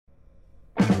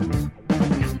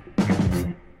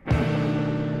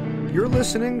You're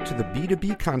listening to the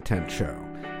B2B Content Show,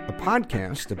 a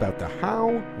podcast about the how,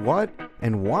 what,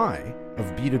 and why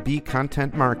of B2B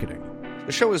content marketing.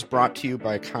 The show is brought to you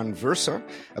by Conversa,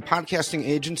 a podcasting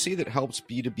agency that helps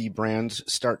B2B brands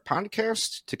start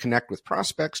podcasts to connect with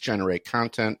prospects, generate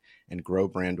content, and grow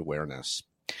brand awareness.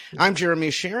 I'm Jeremy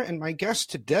Scher, and my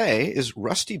guest today is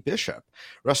Rusty Bishop.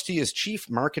 Rusty is Chief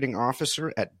Marketing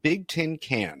Officer at Big Tin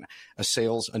Can, a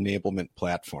sales enablement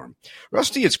platform.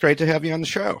 Rusty, it's great to have you on the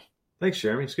show. Thanks,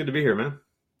 Jeremy. It's good to be here, man.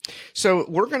 So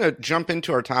we're going to jump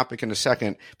into our topic in a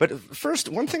second. But first,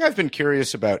 one thing I've been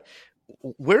curious about,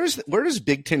 where does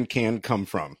Big Tin Can come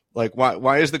from? Like,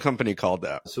 why is the company called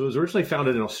that? So it was originally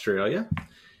founded in Australia,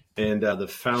 and the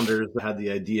founders had the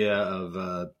idea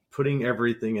of putting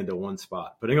everything into one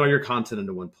spot, putting all your content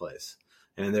into one place.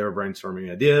 And they were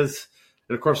brainstorming ideas.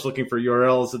 And of course, looking for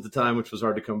URLs at the time, which was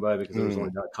hard to come by because there was only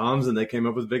 .coms, and they came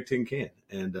up with Big Tin Can.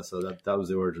 And so that was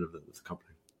the origin of the company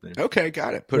name. Okay,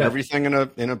 got it. Put everything in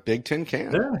a big tin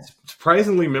can. Yeah, it's a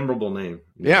surprisingly memorable name.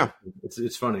 Yeah.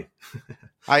 It's funny.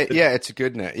 It's a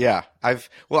good name. Yeah. I've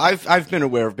been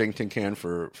aware of Big Tin Can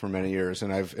for many years,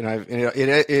 and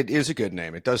it is a good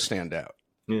name. It does stand out.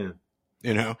 Yeah.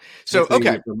 You know, so,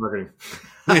 okay.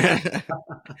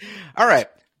 All right.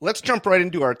 Let's jump right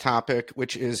into our topic,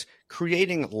 which is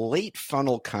creating late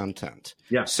funnel content.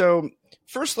 Yeah. So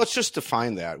first, let's just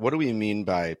define that. What do we mean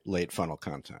by late funnel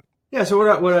content? Yeah. So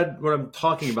what I'm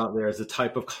talking about there is the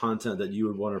type of content that you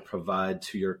would want to provide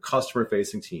to your customer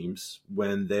facing teams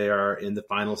when they are in the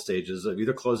final stages of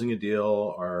either closing a deal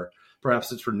or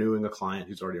perhaps it's renewing a client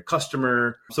who's already a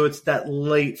customer. So it's that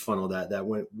late funnel that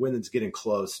when it's getting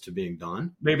close to being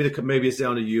done. Maybe it's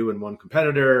down to you and one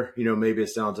competitor. You know, maybe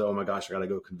it's down to, oh my gosh, I got to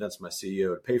go convince my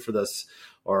CEO to pay for this,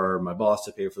 or my boss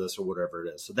to pay for this, or whatever it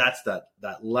is. So that's that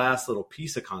last little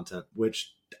piece of content,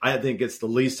 which I think gets the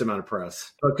least amount of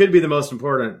press. So it could be the most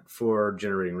important for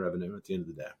generating revenue at the end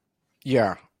of the day.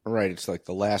 Yeah. Right. It's like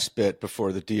the last bit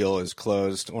before the deal is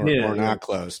closed or not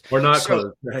closed. Or not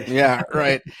closed. Right. Yeah.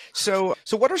 Right. So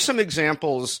what are some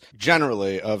examples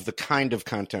generally of the kind of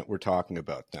content we're talking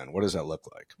about then? What does that look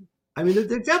like? I mean,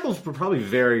 the examples will probably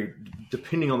vary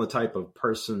depending on the type of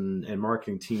person and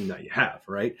marketing team that you have,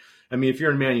 right? I mean, if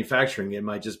you're in manufacturing, it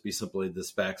might just be simply the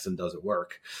specs and does it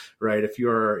work, right? If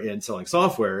you're in selling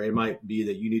software, it might be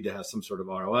that you need to have some sort of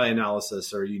ROI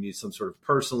analysis, or you need some sort of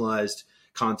personalized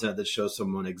content that shows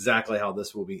someone exactly how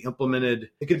this will be implemented.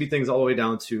 It could be things all the way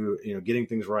down to, getting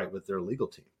things right with their legal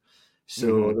team.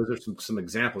 So those are some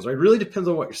examples, right? It really depends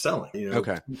on what you're selling.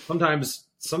 Okay. Sometimes,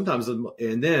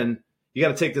 and then you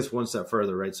got to take this one step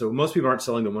further, right? So most people aren't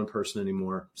selling to one person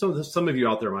anymore. Some of you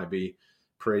out there might be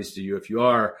praise to you if you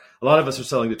are. A lot of us are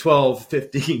selling to 12,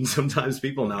 15, sometimes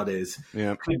people nowadays.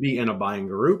 Yeah. Could be in a buying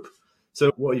group.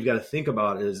 So what you've got to think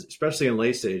about is, especially in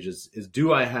late stages, is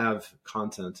do I have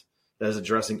content that is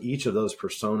addressing each of those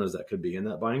personas that could be in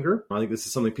that buying group? I think this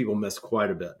is something people miss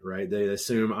quite a bit, right? They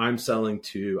assume I'm selling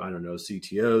to,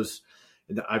 CTOs,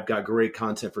 and I've got great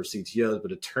content for CTOs,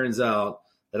 but it turns out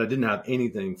that I didn't have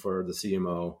anything for the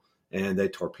CMO, and they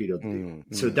torpedoed me.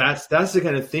 So that's the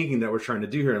kind of thinking that we're trying to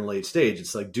do here in late stage.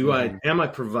 It's like, am I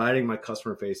providing my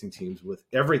customer facing teams with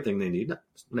everything they need?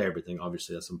 Not everything,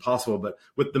 obviously that's impossible, but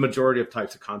with the majority of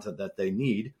types of content that they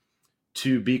need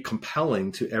to be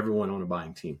compelling to everyone on a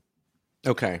buying team.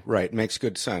 Okay, right. Makes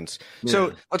good sense. Yeah.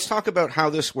 So let's talk about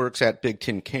how this works at Big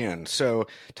Tin Can. So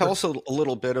tell us a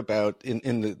little bit about,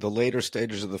 in the later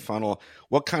stages of the funnel,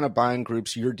 what kind of buying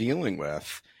groups you're dealing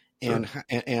with and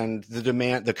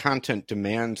the content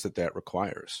demands that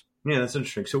requires. Yeah, that's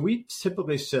interesting. So we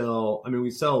typically sell a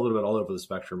little bit all over the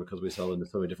spectrum because we sell into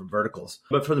so many different verticals.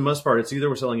 But for the most part, it's either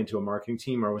we're selling into a marketing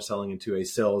team or we're selling into a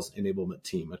sales enablement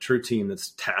team, a true team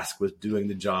that's tasked with doing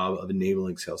the job of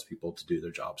enabling salespeople to do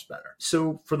their jobs better.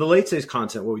 So for the late stage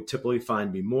content, what we typically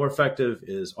find be more effective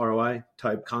is ROI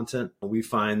type content. We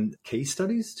find case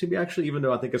studies to be actually, even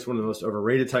though I think it's one of the most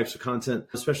overrated types of content,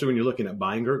 especially when you're looking at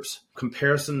buying groups,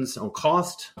 comparisons on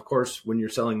cost. Of course, when you're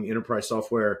selling enterprise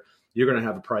software, you're going to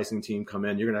have a pricing team come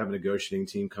in, you're going to have a negotiating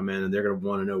team come in, and they're going to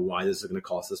want to know why this is going to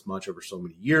cost this much over so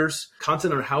many years.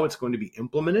 Content on how it's going to be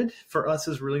implemented for us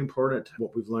is really important.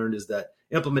 What we've learned is that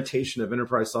implementation of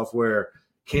enterprise software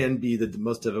can be the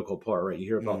most difficult part, right? You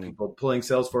hear about people pulling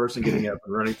Salesforce and getting it up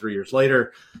and running 3 years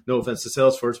later. No offense to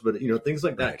Salesforce, but things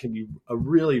like that can be a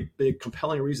really big,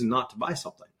 compelling reason not to buy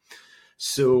something.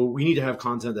 So we need to have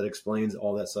content that explains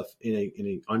all that stuff in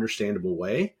a understandable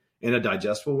way, in a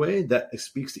digestible way that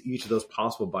speaks to each of those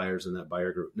possible buyers in that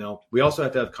buyer group. Now, we also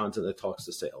have to have content that talks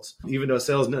to sales. Even though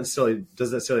sales doesn't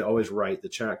necessarily always write the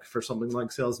check for something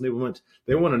like sales enablement,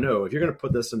 they want to know, if you're going to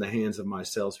put this in the hands of my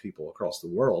salespeople across the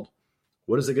world,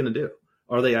 what is it going to do?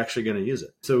 are they actually going to use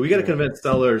it? So we got to convince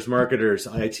sellers, marketers,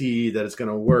 IT that it's going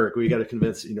to work. We got to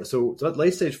convince, so that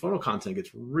late stage funnel content gets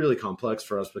really complex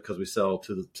for us because we sell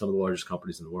to some of the largest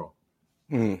companies in the world.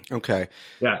 Okay.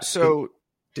 Yeah. So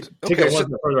take it one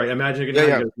step further, right? Imagine you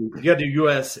got to do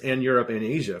US and Europe and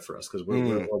Asia for us because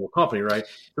we're a global company, right?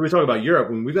 So we talk about Europe,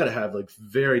 and we've got to have like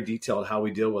very detailed how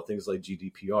we deal with things like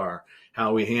GDPR,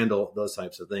 how we handle those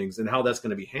types of things, and how that's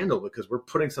going to be handled because we're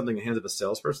putting something in the hands of a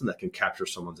salesperson that can capture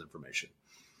someone's information.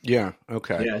 Yeah.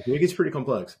 Okay. Yeah, it gets pretty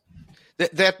complex.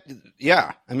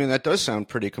 Yeah. I mean, that does sound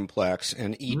pretty complex,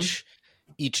 and each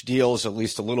deal is at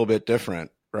least a little bit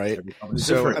different. Right.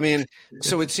 So, I mean,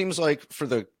 so it seems like for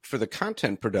the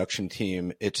content production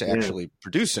team, it's actually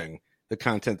producing the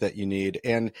content that you need.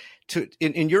 And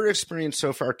in your experience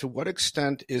so far, to what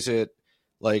extent is it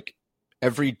like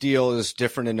every deal is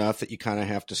different enough that you kind of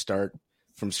have to start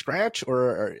from scratch,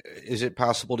 or is it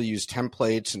possible to use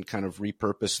templates and kind of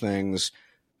repurpose things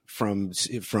from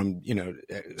situation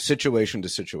to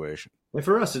situation? And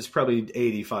for us, it's probably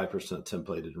 85%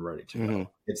 templated and ready to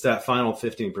go. It's that final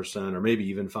 15% or maybe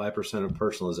even 5% of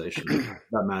personalization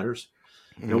that matters.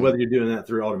 Whether you're doing that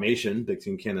through automation,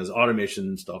 Bigtincan has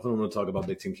automation stuff. I don't want to talk about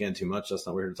Bigtincan too much. That's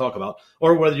not what we're here to talk about.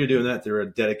 Or whether you're doing that through a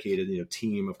dedicated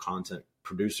team of content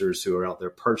producers who are out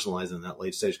there personalizing that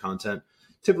late stage content.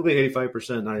 Typically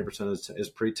 85%, 90% is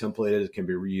pre-templated. It can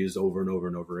be reused over and over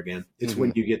and over again. It's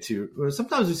when you get to,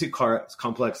 sometimes we see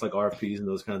complex like RFPs and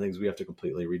those kind of things, we have to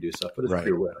completely redo stuff, but it's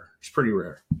pretty rare. It's pretty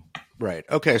rare. Right.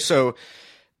 Okay. So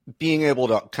being able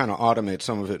to kind of automate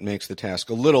some of it makes the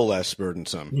task a little less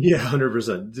burdensome. Yeah,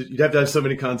 100%. You'd have to have so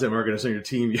many content marketers on your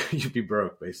team, you'd be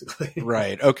broke basically.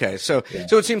 Right. Okay. So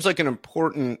it seems like an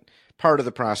important part of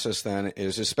the process then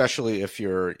is, especially if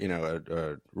you're,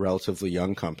 a relatively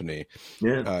young company,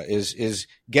 is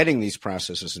getting these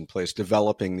processes in place,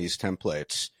 developing these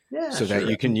templates that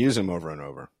you can use them over and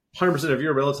over. 100%. If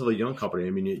you're a relatively young company, I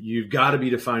mean, you've got to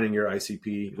be defining your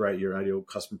ICP, right? Your ideal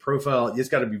customer profile. It's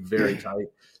got to be very tight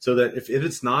so that if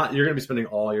it's not, you're going to be spending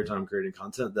all your time creating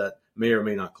content that may or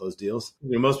may not close deals.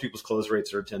 Most people's close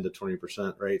rates are 10 to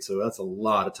 20%, right? So that's a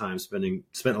lot of time spent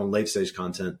on late stage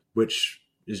content, which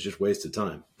is just wasted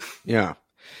time. Yeah.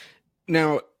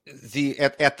 Now,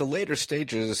 at the later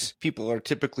stages, people are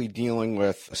typically dealing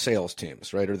with sales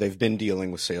teams, right? Or they've been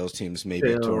dealing with sales teams,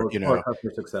 maybe, or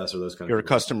customer success or those kind of things.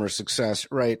 Customer success,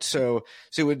 right? So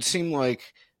it would seem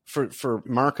like for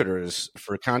marketers,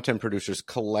 for content producers,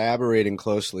 collaborating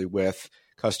closely with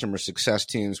customer success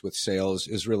teams, with sales,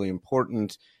 is really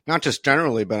important, not just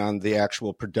generally, but on the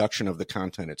actual production of the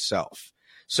content itself.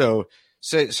 So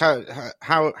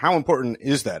how important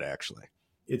is that actually?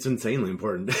 It's insanely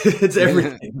important. It's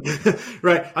everything,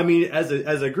 right? I mean, as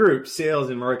a group, sales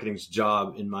and marketing's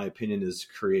job, in my opinion, is to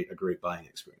create a great buying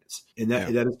experience, and that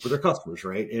is for their customers,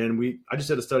 right? And I just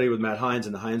did a study with Matt Hines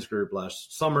and the Hines Group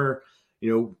last summer.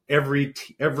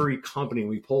 Every company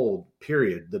we polled,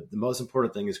 period, the most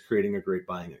important thing is creating a great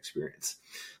buying experience.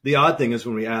 The odd thing is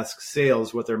when we ask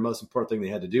sales what their most important thing they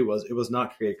had to do it was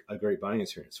not create a great buying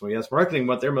experience. When we asked marketing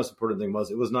what their most important thing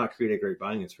was, it was not create a great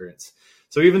buying experience.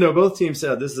 So even though both teams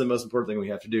said this is the most important thing we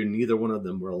have to do, neither one of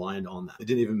them were aligned on that. It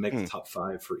didn't even make the top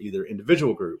 5 for either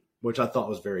individual group, which I thought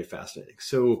was very fascinating.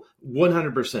 So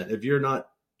 100%, if you're not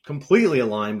completely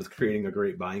aligned with creating a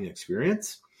great buying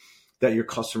experience that your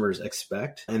customers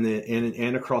expect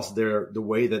and across the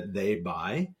way that they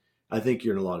buy, I think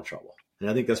you're in a lot of trouble. And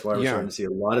I think that's why we're starting to see a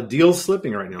lot of deals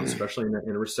slipping right now, especially in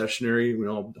a recessionary,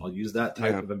 I'll use that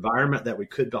type of environment that we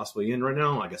could possibly in right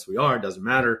now. I guess we are, it doesn't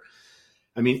matter.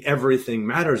 I mean, everything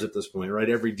matters at this point, right?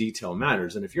 Every detail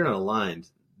matters. And if you're not aligned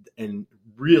and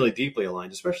really deeply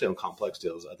aligned, especially on complex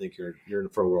deals, I think you're in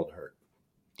for a world of hurt.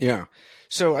 Yeah.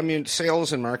 So, I mean,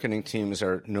 sales and marketing teams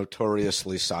are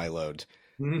notoriously siloed.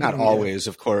 Not always,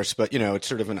 of course, but, it's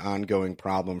sort of an ongoing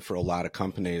problem for a lot of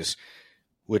companies,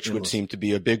 which would seem to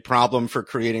be a big problem for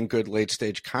creating good late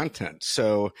stage content.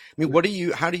 So, I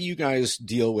mean, how do you guys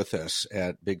deal with this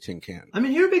at Bigtincan? I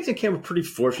mean, here at Bigtincan, we're pretty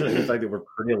fortunate in the fact that we're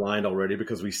pretty aligned already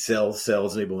because we sell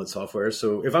sales enablement software.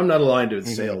 So if I'm not aligned with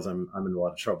sales, I'm in a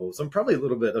lot of trouble. So I'm probably a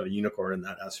little bit of a unicorn in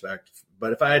that aspect.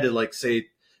 But if I had to say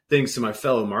things to my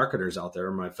fellow marketers out there,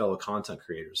 or my fellow content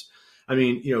creators, I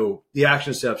mean, the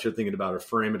action steps you're thinking about are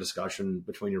frame a discussion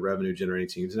between your revenue generating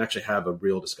teams and actually have a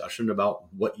real discussion about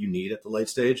what you need at the late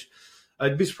stage.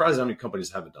 I'd be surprised how many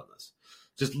companies haven't done this.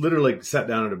 Just literally sat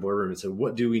down at a boardroom and said,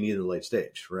 what do we need in the late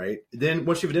stage, right? Then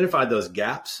once you've identified those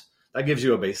gaps, that gives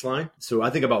you a baseline. So I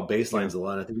think about baselines a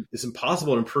lot. I think it's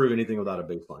impossible to improve anything without a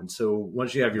baseline. So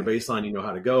once you have your baseline, you know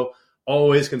how to go.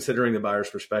 Always considering the buyer's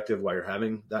perspective while you're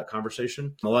having that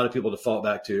conversation. A lot of people default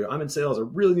back to, I'm in sales, I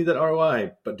really need that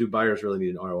ROI, but do buyers really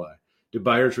need an ROI? Do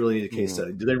buyers really need a case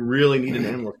study? Do they really need an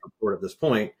analyst report at this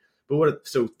point? But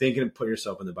so thinking and put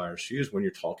yourself in the buyer's shoes when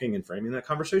you're talking and framing that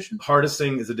conversation. Hardest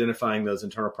thing is identifying those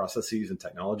internal processes and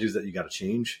technologies that you got to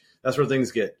change. That's where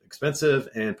things get expensive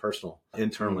and personal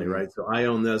internally, right? So I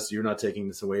own this. You're not taking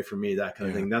this away from me, that kind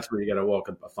of thing. That's where you got to walk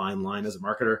a fine line as a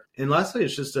marketer. And lastly,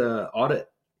 it's just audit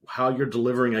how you're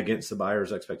delivering against the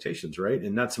buyer's expectations, right?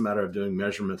 And that's a matter of doing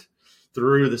measurement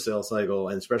through the sales cycle,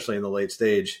 and especially in the late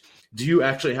stage. Do you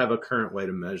actually have a current way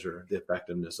to measure the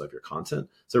effectiveness of your content?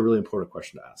 It's a really important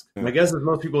question to ask. My guess is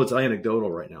most people, it's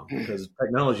anecdotal right now because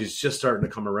technology is just starting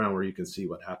to come around where you can see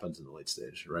what happens in the late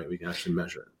stage, right? We can actually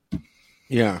measure it.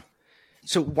 Yeah.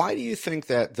 So why do you think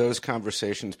that those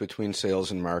conversations between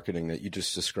sales and marketing that you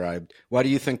just described, why do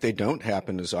you think they don't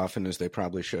happen as often as they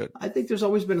probably should? I think there's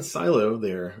always been a silo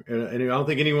there. And I don't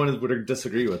think anyone would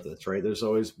disagree with this, right? There's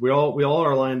always, we all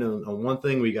are aligned on one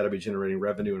thing. We got to be generating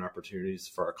revenue and opportunities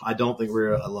for our, I don't think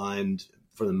we're aligned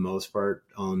for the most part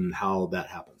on how that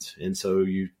happens. And so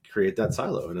you create that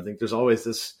silo. And I think there's always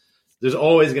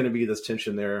going to be this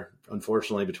tension there,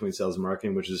 unfortunately, between sales and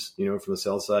marketing, which is, from the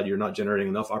sales side, you're not generating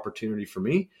enough opportunity for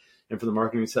me. And from the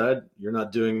marketing side, you're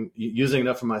not using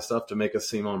enough of my stuff to make us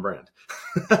seem on brand.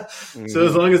 So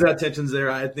as long as that tension's there,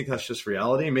 I think that's just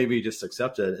reality. Maybe you just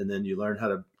accept it. And then you learn how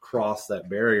to cross that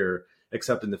barrier,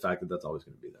 accepting the fact that that's always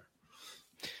going to be there.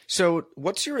 So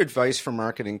what's your advice for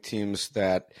marketing teams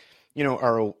that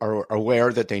are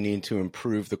aware that they need to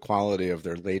improve the quality of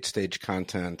their late stage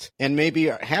content and maybe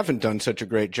haven't done such a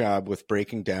great job with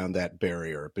breaking down that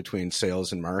barrier between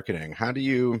sales and marketing? How do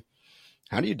you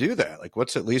do that? Like,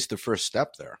 what's at least the first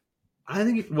step there? I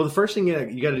think, the first thing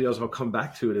you got to do is, I'll come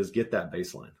back to it, is get that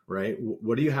baseline, right?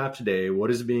 What do you have today? What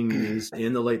is being used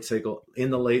in the late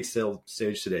sales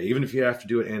stage today? Even if you have to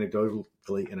do it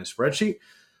anecdotally in a spreadsheet,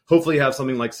 hopefully you have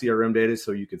something like CRM data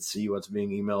so you can see what's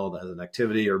being emailed as an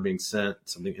activity or being sent,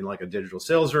 something in like a digital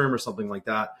sales room or something like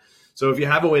that. So if you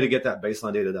have a way to get that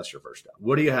baseline data, that's your first step.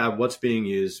 What do you have? What's being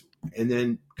used? And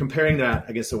then comparing that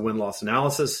against a win-loss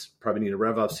analysis. Probably need a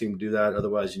RevOps team to do that.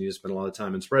 Otherwise, you need to spend a lot of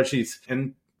time in spreadsheets.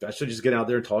 And actually just get out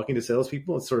there and talking to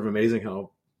salespeople. It's sort of amazing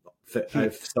how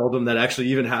I've seldom that actually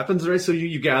even happens, right? So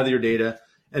you gather your data.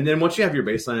 And then once you have your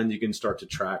baseline, you can start to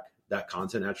track that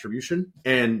content attribution,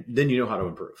 and then you know how to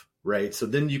improve, right? So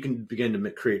then you can begin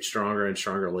to create stronger and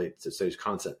stronger late stage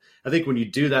content. I think when you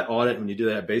do that audit, when you do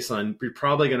that baseline, you're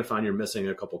probably going to find you're missing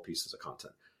a couple pieces of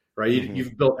content, right?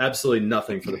 You've built absolutely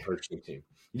nothing for the purchasing team.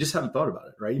 You just haven't thought about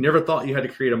it, right? You never thought you had to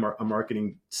create a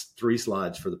marketing 3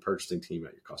 slides for the purchasing team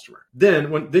at your customer.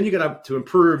 Then you got to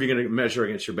improve, you're going to measure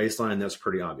against your baseline. That's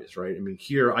pretty obvious, right? I mean,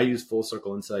 here I use Full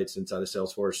Circle Insights inside of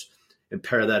Salesforce and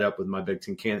pair that up with my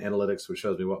Bigtincan analytics, which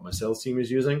shows me what my sales team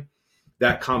is using.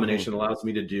 That combination allows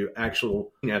me to do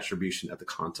actual attribution at the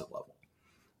content level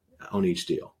on each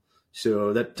deal.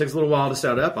 So that takes a little while to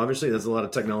set up. Obviously, there's a lot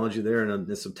of technology there, and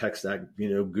there's some tech stack,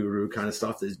 guru kind of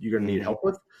stuff that you're going to need help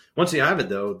with. Once you have it,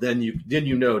 though, then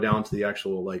you know down to the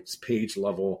actual like page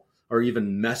level or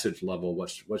even message level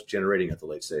what's generating at the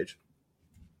late stage.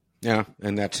 Yeah,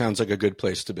 and that sounds like a good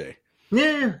place to be.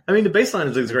 Yeah, I mean, the baseline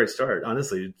is a great start.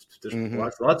 Honestly,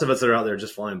 there's lots of us that are out there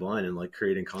just flying blind and like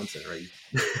creating content, right?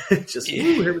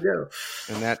 Here we go.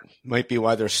 And that might be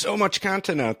why there's so much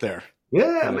content out there.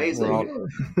 Yeah, amazing. We're all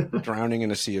drowning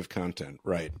in a sea of content,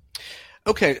 right?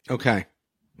 Okay, I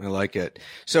like it.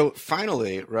 So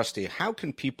finally, Rusty, how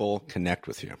can people connect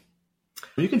with you?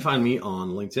 You can find me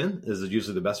on LinkedIn. Is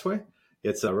usually the best way.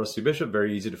 It's Rusty Bishop,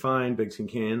 very easy to find.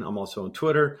 Bigtincan. I'm also on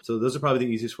Twitter. So those are probably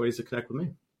the easiest ways to connect with me.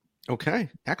 Okay,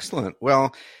 excellent.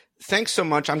 Well, thanks so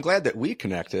much. I'm glad that we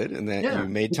connected and that you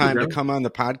made time to come on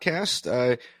the podcast.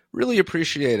 I really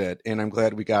appreciate it. And I'm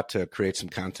glad we got to create some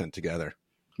content together.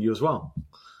 You as well.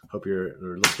 Hope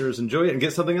your listeners enjoy it and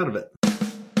get something out of it.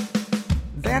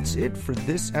 That's it for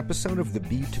this episode of the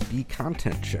B2B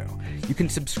Content Show. You can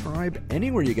subscribe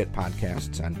anywhere you get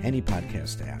podcasts on any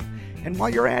podcast app. And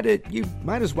while you're at it, you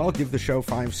might as well give the show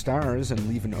 5 stars and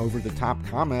leave an over-the-top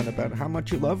comment about how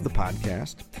much you love the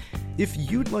podcast. If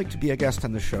you'd like to be a guest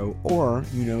on the show, or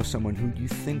you know someone who you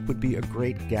think would be a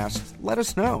great guest, let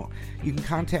us know. You can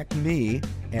contact me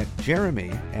at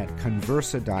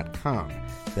jeremy@conversa.com.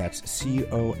 That's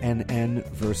CONN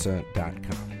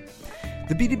Versa.com.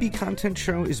 The B2B Content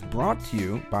Show is brought to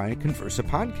you by Conversa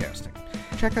Podcasting.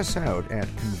 Check us out at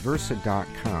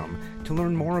conversa.com to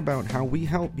learn more about how we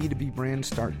help B2B brands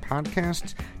start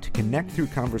podcasts to connect through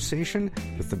conversation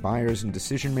with the buyers and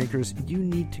decision makers you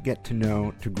need to get to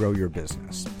know to grow your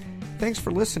business. Thanks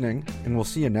for listening, and we'll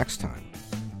see you next time.